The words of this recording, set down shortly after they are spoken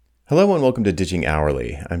Hello and welcome to Ditching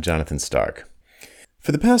Hourly. I'm Jonathan Stark.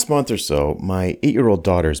 For the past month or so, my 8-year-old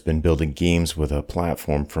daughter's been building games with a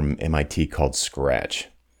platform from MIT called Scratch.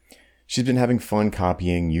 She's been having fun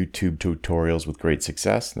copying YouTube tutorials with great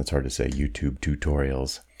success. That's hard to say, YouTube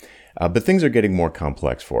tutorials. But things are getting more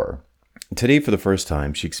complex for her. Today, for the first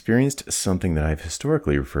time, she experienced something that I've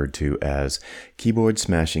historically referred to as keyboard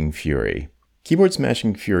smashing fury. Keyboard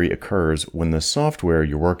smashing fury occurs when the software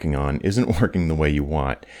you're working on isn't working the way you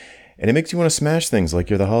want, and it makes you want to smash things like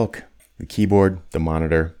you're the Hulk. The keyboard, the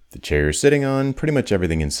monitor, the chair you're sitting on, pretty much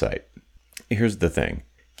everything in sight. Here's the thing.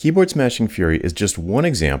 Keyboard smashing fury is just one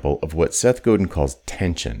example of what Seth Godin calls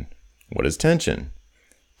tension. What is tension?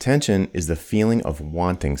 Tension is the feeling of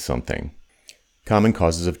wanting something. Common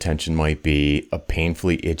causes of tension might be a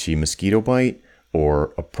painfully itchy mosquito bite,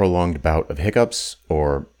 or a prolonged bout of hiccups,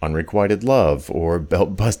 or unrequited love, or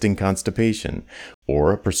belt-busting constipation,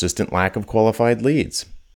 or a persistent lack of qualified leads.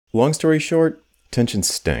 Long story short, tension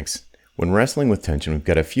stinks. When wrestling with tension, we've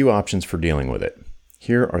got a few options for dealing with it.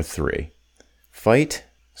 Here are 3. Fight,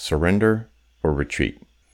 surrender, or retreat.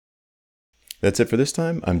 That's it for this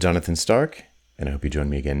time. I'm Jonathan Stark, and I hope you join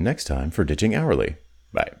me again next time for Ditching Hourly.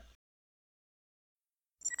 Bye.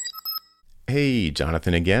 Hey,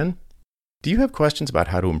 Jonathan again. Do you have questions about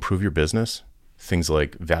how to improve your business? Things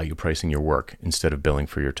like value pricing your work instead of billing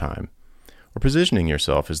for your time, or positioning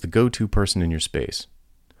yourself as the go-to person in your space.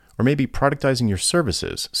 Or maybe productizing your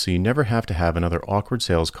services so you never have to have another awkward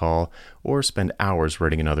sales call or spend hours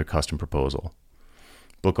writing another custom proposal.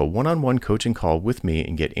 Book a one-on-one coaching call with me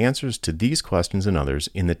and get answers to these questions and others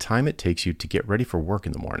in the time it takes you to get ready for work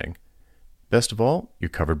in the morning. Best of all, you're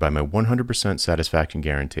covered by my 100% satisfaction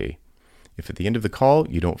guarantee. If at the end of the call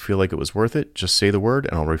you don't feel like it was worth it, just say the word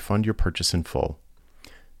and I'll refund your purchase in full.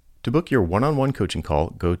 To book your one-on-one coaching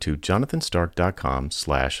call, go to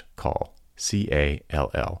jonathanstark.com/call.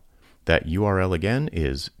 CALL. That URL again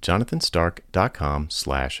is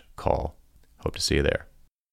jonathanstark.com/call. Hope to see you there.